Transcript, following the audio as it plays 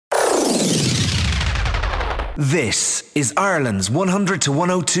This is Ireland's 100 to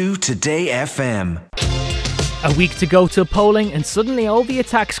 102 Today FM. A week to go till polling and suddenly all the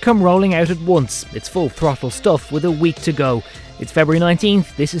attacks come rolling out at once. It's full throttle stuff with a week to go. It's February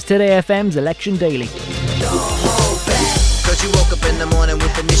 19th. This is Today FM's Election Daily. Don't hold back, cause you woke up in the morning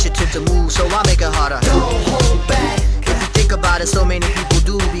with initiative to move, so I'll make it harder. Don't hold back, if you think about it, so many people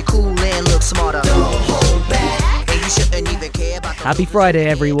do be cool and look smarter. Don't hold back, and you shouldn't even care about the Happy Friday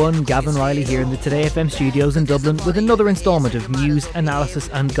everyone, Gavan Reilly here in the Today FM studios in Dublin with another instalment of news, analysis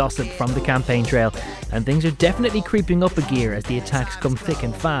and gossip from the campaign trail. And things are definitely creeping up a gear as the attacks come thick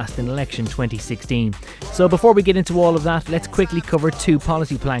and fast in election 2016. So before we get into all of that, let's quickly cover two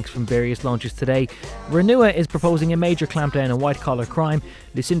policy planks from various launches today. Renewa is proposing a major clampdown on white-collar crime.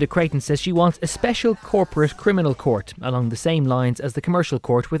 Lucinda Creighton says she wants a special corporate criminal court along the same lines as the commercial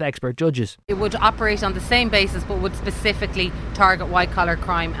court with expert judges. It would operate on the same basis but would specifically target white-collar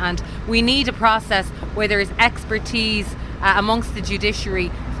crime, and we need a process where there is expertise amongst the judiciary,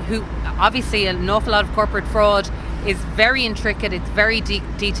 who obviously an awful lot of corporate fraud is very intricate, it's very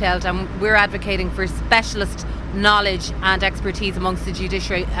detailed, and we're advocating for specialist knowledge and expertise amongst the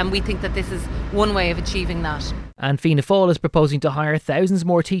judiciary, and we think that this is one way of achieving that. And Fianna Fáil is proposing to hire thousands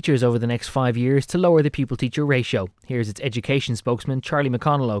more teachers over the next 5 years to lower the pupil-teacher ratio. Here's its education spokesman, Charlie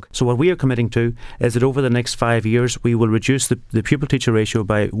McConalogue. So what we are committing to is that over the next 5 years we will reduce the pupil-teacher ratio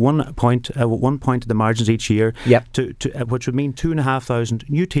by 1 point at the margins each year, to which would mean 2,500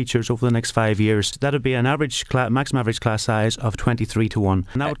 new teachers over the next 5 years. That would be an maximum average class size of 23 to 1,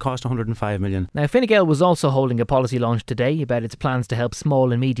 and that would cost 105 million. Now, Fine Gael was also holding a policy launch today about its plans to help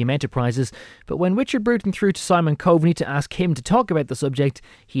small and medium enterprises, but when Richard Bruton threw to Simon Coveney to ask him to talk about the subject,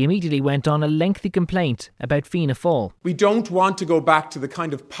 he immediately went on a lengthy complaint about Fianna Fáil. We don't want to go back to the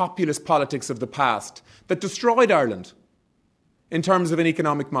kind of populist politics of the past that destroyed Ireland in terms of an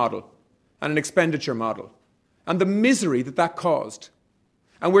economic model and an expenditure model, and the misery that caused.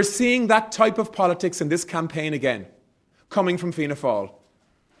 And we're seeing that type of politics in this campaign again, coming from Fianna Fáil.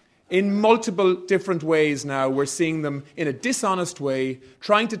 In multiple different ways now, we're seeing them in a dishonest way,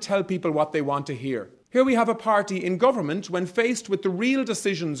 trying to tell people what they want to hear. Here we have a party in government, when faced with the real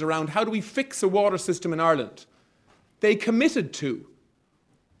decisions around how do we fix a water system in Ireland, they committed to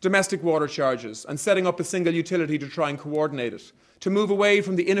domestic water charges and setting up a single utility to try and coordinate it, to move away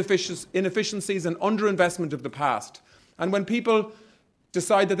from the inefficiencies and underinvestment of the past. And when people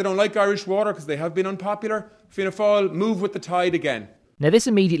decide that they don't like Irish water because they have been unpopular, Fianna Fáil move with the tide again. Now, this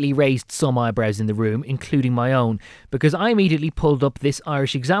immediately raised some eyebrows in the room, including my own, because I immediately pulled up this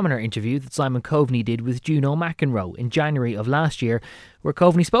Irish Examiner interview that Simon Coveney did with Juno McEnroe in January of last year, where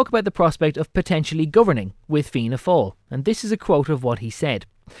Coveney spoke about the prospect of potentially governing with Fianna Fáil. And this is a quote of what he said.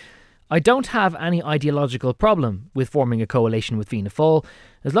 "I don't have any ideological problem with forming a coalition with Fianna Fáil.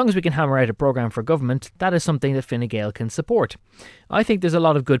 As long as we can hammer out a programme for government, that is something that Fine Gael can support. I think there's a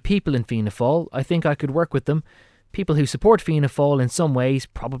lot of good people in Fianna Fáil. I think I could work with them. People who support Fianna Fáil in some ways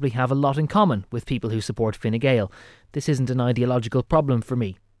probably have a lot in common with people who support Fine Gael. This isn't an ideological problem for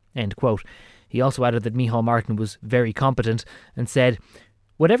me." End quote. He also added that Micheál Martin was very competent and said,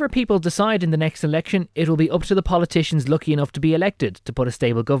 "Whatever people decide in the next election, it will be up to the politicians lucky enough to be elected to put a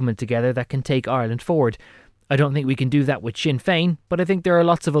stable government together that can take Ireland forward. I don't think we can do that with Sinn Féin, but I think there are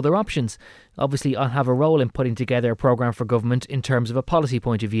lots of other options. Obviously, I'll have a role in putting together a programme for government in terms of a policy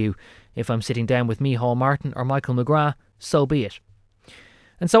point of view. If I'm sitting down with Micheál Martin or Michael McGrath, so be it."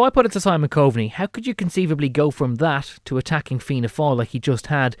 And so I put it to Simon Coveney, how could you conceivably go from that to attacking Fianna Fáil like he just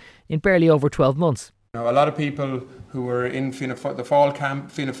had in barely over 12 months? Now, a lot of people who were in the Fáil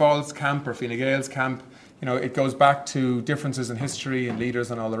camp, Fianna Fáil's camp or Fine Gael's camp, it goes back to differences in history and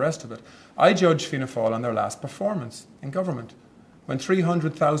leaders and all the rest of it. I judge Fianna Fáil on their last performance in government, when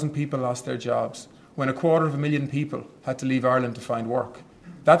 300,000 people lost their jobs, when 250,000 people had to leave Ireland to find work.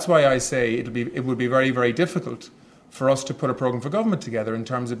 That's why I say it would be very, very difficult for us to put a programme for government together in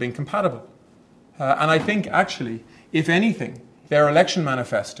terms of being compatible. And I think, actually, if anything, their election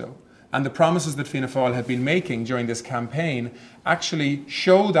manifesto and the promises that Fianna Fáil have been making during this campaign actually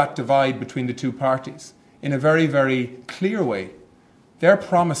show that divide between the two parties in a very, very clear way. They're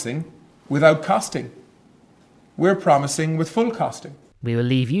promising without costing. We're promising with full costing. We will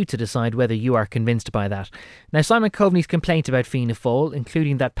leave you to decide whether you are convinced by that. Now, Simon Coveney's complaint about Fianna Fáil,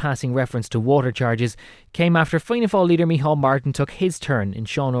 including that passing reference to water charges, came after Fianna Fáil leader Micheál Martin took his turn in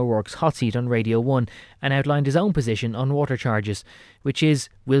Sean O'Rourke's hot seat on Radio 1 and outlined his own position on water charges, which is,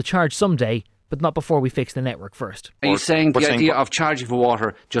 we'll charge someday, but not before we fix the network first. Are you saying the idea of charging for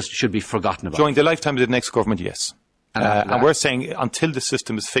water just should be forgotten about? During the lifetime of the next government, yes. And we're saying until the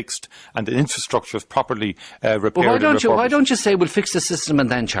system is fixed and the infrastructure is properly repaired. Well, why don't you say we'll fix the system and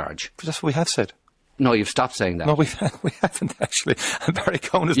then charge? That's what we have said. No, you've stopped saying that. No, we haven't actually. And Barry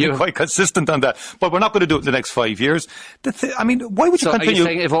Cohen has been quite consistent on that. But we're not going to do it in the next 5 years. Why would you continue? Are you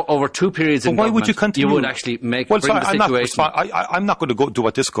saying if over 2 periods in government, would you continue? You would actually bring the situation? I'm not going to go do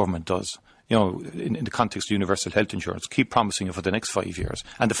what this government does. In the context of universal health insurance, keep promising it for the next 5 years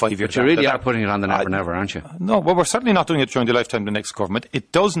and the 5 years. But you really are putting it on the never, aren't you? No, well, we're certainly not doing it during the lifetime of the next government.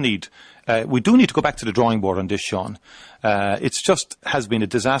 It does need. We do need to go back to the drawing board on this, Sean. It's just has been a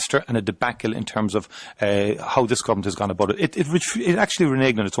disaster and a debacle in terms of how this government has gone about it. It actually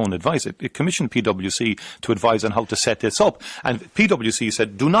reneged on its own advice. It commissioned PwC to advise on how to set this up. And PwC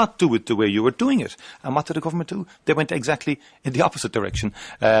said, do not do it the way you were doing it. And what did the government do? They went exactly in the opposite direction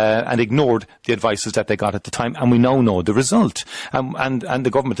and ignored the advices that they got at the time. And we now know the result. And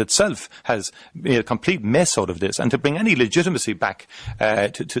the government itself has made a complete mess out of this. And to bring any legitimacy back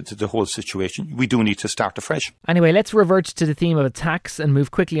to the whole situation, we do need to start afresh. Anyway, let's revert to the theme of a tax and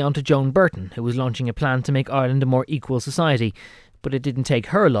move quickly on to Joan Burton, who was launching a plan to make Ireland a more equal society. But it didn't take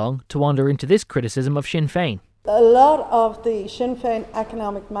her long to wander into this criticism of Sinn Féin. A lot of the Sinn Féin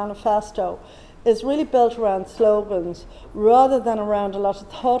economic manifesto is really built around slogans rather than around a lot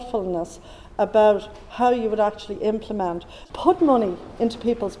of thoughtfulness about how you would actually implement. Put money into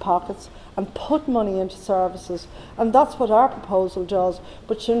people's pockets and put money into services, and that's what our proposal does,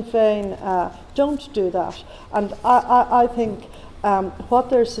 but Sinn Féin don't do that. And I think what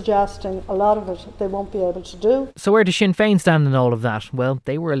they're suggesting, a lot of it they won't be able to do. So where does Sinn Féin stand in all of that? Well,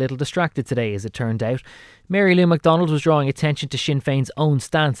 they were a little distracted today, as it turned out. Mary Lou MacDonald was drawing attention to Sinn Féin's own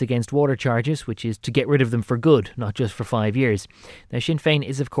stance against water charges, which is to get rid of them for good, not just for 5 years. Now, Sinn Féin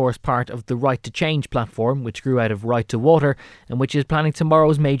is of course part of the Right to Change platform, which grew out of Right to Water, and which is planning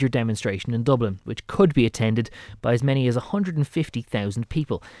tomorrow's major demonstration in Dublin, which could be attended by as many as 150,000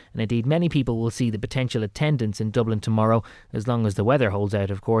 people. And indeed, many people will see the potential attendance in Dublin tomorrow, as long as the weather holds out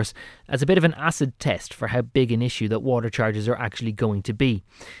of course, as a bit of an acid test for how big an issue that water charges are actually going to be.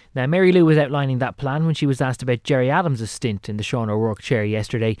 Now, Mary Lou was outlining that plan when she was asked about Gerry Adams' stint in the Sean O'Rourke chair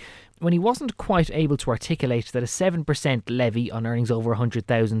yesterday, when he wasn't quite able to articulate that a 7% levy on earnings over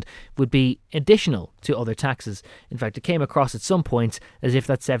 100,000 would be additional to other taxes. In fact, it came across at some points as if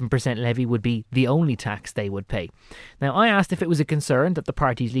that 7% levy would be the only tax they would pay. Now, I asked if it was a concern that the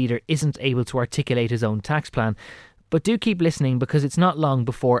party's leader isn't able to articulate his own tax plan, but do keep listening, because it's not long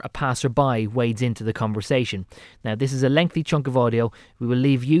before a passerby wades into the conversation. Now, this is a lengthy chunk of audio. We will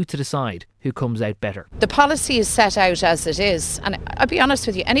leave you to decide who comes out better. The policy is set out as it is, and I'll be honest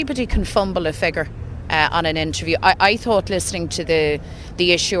with you, anybody can fumble a figure on an interview. I thought, listening to the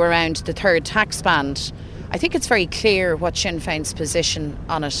issue around the third tax band, I think it's very clear what Sinn Féin's position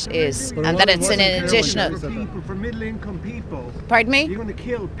on it is, and that it's an additional... For middle-income people. Pardon me? You're going to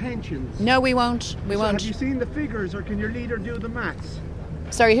kill pensions. No, we won't. We won't. Have you seen the figures, or can your leader do the maths?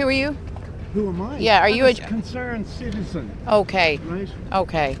 Sorry, who are you? Who am I? Yeah, are you a concerned citizen? Okay. Right.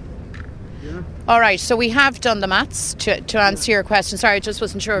 Okay. Yeah. All right, so we have done the maths to answer your question. Sorry, I just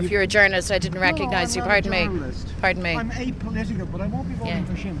wasn't sure if you're a journalist. I didn't recognise you. Pardon me. Pardon me. I'm apolitical, but I won't be voting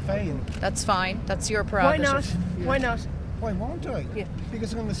for Sinn Féin. That's fine. That's your prerogative. Why not? Yeah. Why not? Why won't I? Yeah.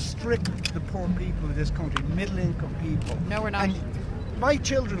 Because I'm going to strict the poor people of this country, middle-income people. No, we're not. And my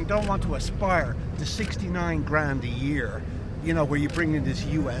children don't want to aspire to 69 grand a year, where you bring in this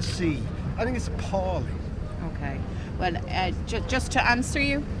USC. I think it's appalling. Okay. Well, just to answer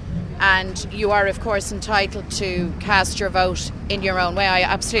you, and you are of course entitled to cast your vote in your own way. I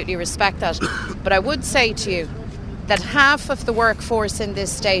absolutely respect that. But I would say to you that half of the workforce in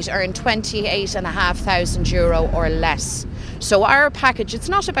this state earn €28,500 or less. So our package, it's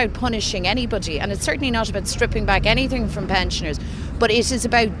not about punishing anybody, and it's certainly not about stripping back anything from pensioners, but it is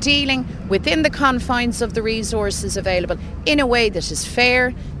about dealing within the confines of the resources available in a way that is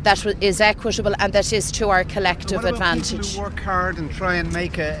fair, that is equitable, and that is to our collective advantage. People who work hard and try and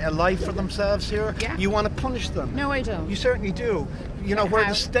make a life for themselves here, yeah. You want to punish them. No, I don't. You certainly do. Where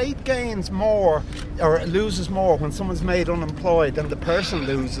the state gains more or loses more when someone's made unemployed than the person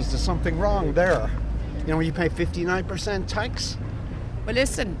loses, there's something wrong there. When you pay 59% tax? Well,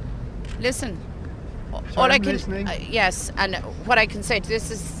 listen. Sorry, All I I'm can, listening. yes, and what I can say to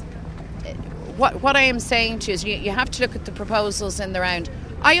this is, what I am saying to you is you have to look at the proposals in the round.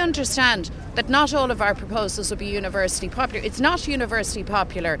 I understand that not all of our proposals will be universally popular. It's not universally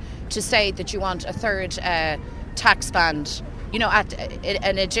popular to say that you want a third tax band, at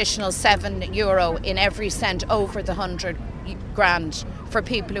an additional €7 in every cent over the 100 grand for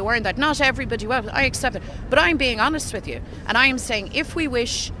people who earn that. Not everybody will. I accept it. But I'm being honest with you, and I am saying if we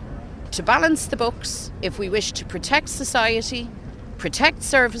wish to balance the books, if we wish to protect society, protect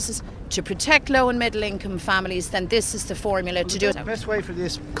services, to protect low and middle income families, then this is the formula to do it. The best way for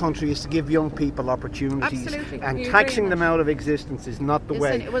this country is to give young people opportunities. Absolutely. And taxing them out of existence is not the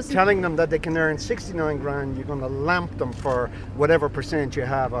way. Telling them that they can earn 69 grand, you're going to lamp them for whatever percent you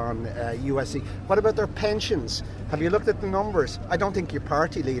have on USC. What about their pensions? Have you looked at the numbers? I don't think your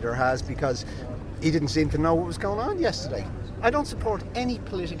party leader has, because he didn't seem to know what was going on yesterday. I don't support any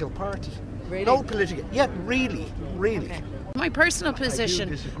political party. Really? No political. Yeah, really. Okay. My personal position.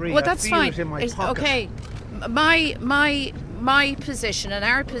 I do disagree. Well, that's fine. It in my pocket. Okay. My position and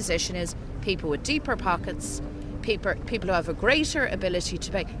our position is people with deeper pockets, people who have a greater ability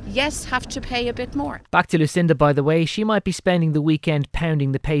to pay, yes, have to pay a bit more. Back to Lucinda, by the way. She might be spending the weekend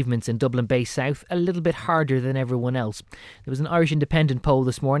pounding the pavements in Dublin Bay South a little bit harder than everyone else. There was an Irish Independent poll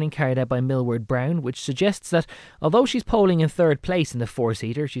this morning carried out by Millward Brown, which suggests that although she's polling in third place in the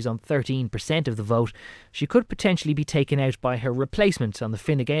four-seater, she's on 13% of the vote, she could potentially be taken out by her replacement on the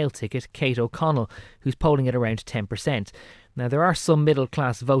Fine Gael ticket, Kate O'Connell, who's polling at around 10%. Now, there are some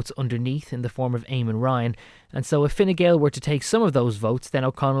middle-class votes underneath in the form of Eamon Ryan, and so if Fine Gael were to take some of those votes, then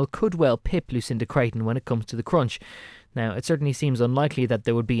O'Connell could well pip Lucinda Creighton when it comes to the crunch. Now, it certainly seems unlikely that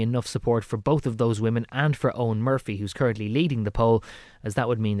there would be enough support for both of those women and for Owen Murphy, who's currently leading the poll, as that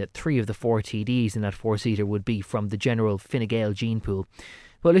would mean that 3 of the 4 TDs in that four-seater would be from the general Fine Gael gene pool.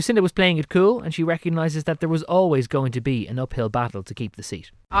 But Lucinda was playing it cool, and she recognises that there was always going to be an uphill battle to keep the seat.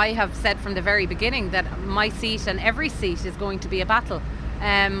 I have said from the very beginning that my seat and every seat is going to be a battle.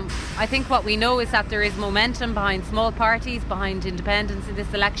 I think what we know is that there is momentum behind small parties, behind independents in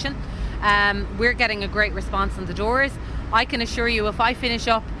this election. We're getting a great response on the doors. I can assure you, if I finish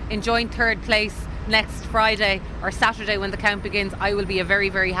up in joint third place next Friday or Saturday when the count begins, I will be a very,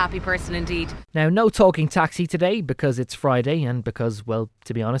 very happy person indeed. Now, no talking taxi today because it's Friday and because, well,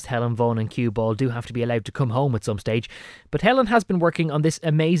 to be honest, Helen Vaughan and Cue Ball do have to be allowed to come home at some stage. But Helen has been working on this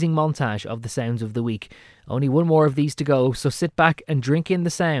amazing montage of the sounds of the week. Only one more of these to go, so sit back and drink in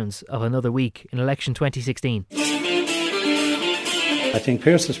the sounds of another week in election 2016. I think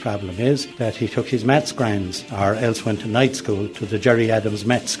Pearse's problem is that he took his maths grands, or else went to night school, to the Jerry Adams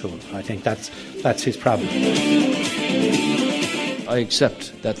Met School. I think that's his problem. I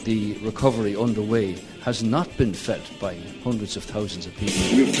accept that the recovery underway has not been felt by hundreds of thousands of people.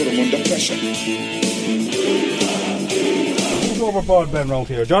 We've put them under pressure. Over broadband round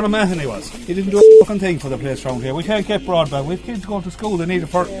here. John O'Mahony was. He didn't do a fucking thing for the place round here. We can't get broadband. We've kids going to school. They need it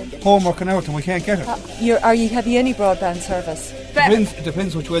for homework and everything. We can't get it. Have you any broadband service? It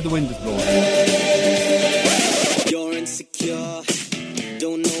depends which way the wind is blowing. You're insecure.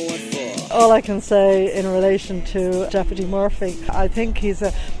 Don't know what for. All I can say in relation to Deputy Murphy, I think he's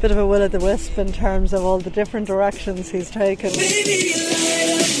a bit of a will-o'-the-wisp in terms of all the different directions he's taken.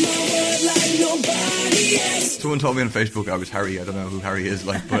 Someone told me on Facebook I was Harry. I don't know who Harry is,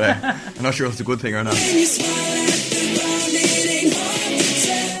 but I'm not sure if it's a good thing or not.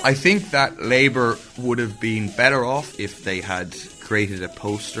 I think that Labour would have been better off if they had created a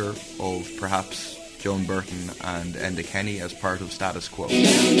poster of perhaps Joan Burton and Enda Kenny as part of status quo.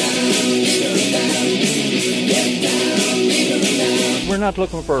 We're not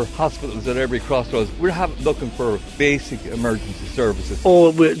looking for hospitals at every crossroads. We're looking for basic emergency services.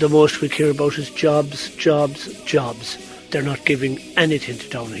 The most we care about is jobs, jobs, jobs. They're not giving anything to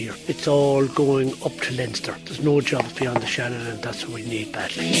down here. It's all going up to Leinster. There's no jobs beyond the Shannon, and that's what we need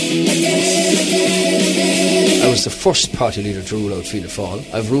badly. I was the first party leader to rule out Fianna Fáil.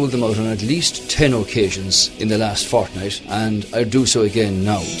 I've ruled them out on at least 10 occasions in the last fortnight, and I'll do so again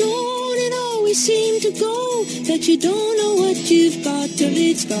now. Don't it always seem to go that you don't know what you've got till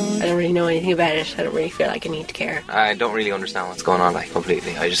it's gone? I don't really know anything about it. I don't really feel like I need to care. I don't really understand what's going on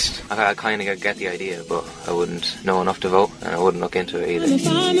completely. I kind of get the idea, but I wouldn't know enough to vote, and I wouldn't look into it either. I'm a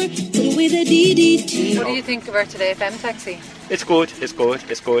farmer, put away the DDT. What do you think about Today FM taxi? It's good. It's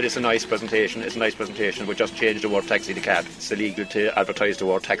a nice presentation. We just changed the word taxi to cab. It's illegal to advertise the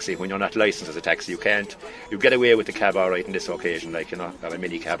word taxi when you're not licensed as a taxi. You get away with the cab all right in this occasion, or a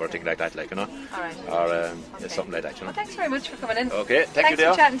mini cab or thing like that, All right. Or something like that, Well, thanks very much for coming in. Okay, thanks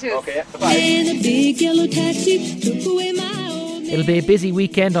for chatting to us. Okay, bye-bye. It'll be a busy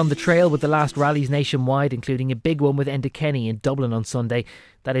weekend on the trail with the last rallies nationwide, including a big one with Enda Kenny in Dublin on Sunday.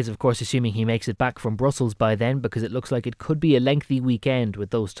 That is, of course, assuming he makes it back from Brussels by then, because it looks like it could be a lengthy weekend with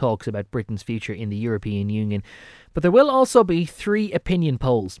those talks about Britain's future in the European Union. But there will also be 3 opinion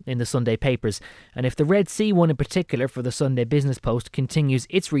polls in the Sunday papers, and if the Red Sea one in particular for the Sunday Business Post continues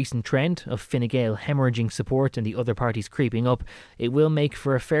its recent trend of Fine Gael hemorrhaging support and the other parties creeping up, it will make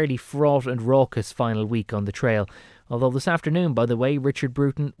for a fairly fraught and raucous final week on the trail. Although this afternoon, by the way, Richard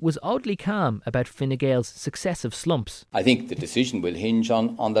Bruton was oddly calm about Fine Gael's successive slumps. I think the decision will hinge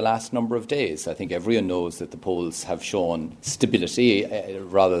on the last number of days. I think everyone knows that the polls have shown stability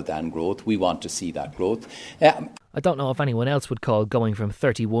rather than growth. We want to see that growth. I don't know if anyone else would call going from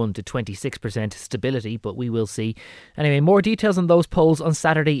 31 to 26% stability, but we will see. Anyway, more details on those polls on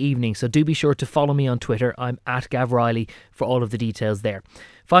Saturday evening, so do be sure to follow me on Twitter. I'm at Gav Reilly for all of the details there.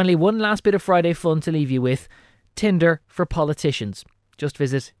 Finally, one last bit of Friday fun to leave you with. Tinder for politicians. Just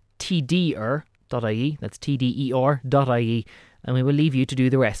visit tder.ie, that's tder.ie, and we will leave you to do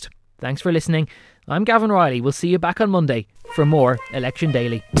the rest. Thanks for listening. I'm Gavan Reilly. We'll see you back on Monday for more Election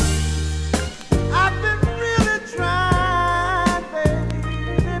Daily.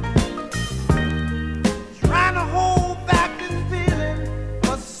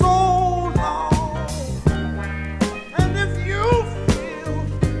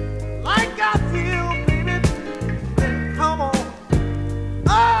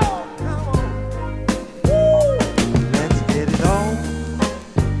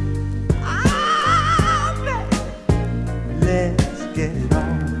 Get it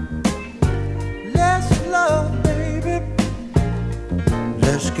on. Let's love, baby.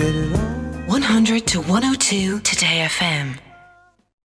 Let's get it on. 100 to 102 Today FM.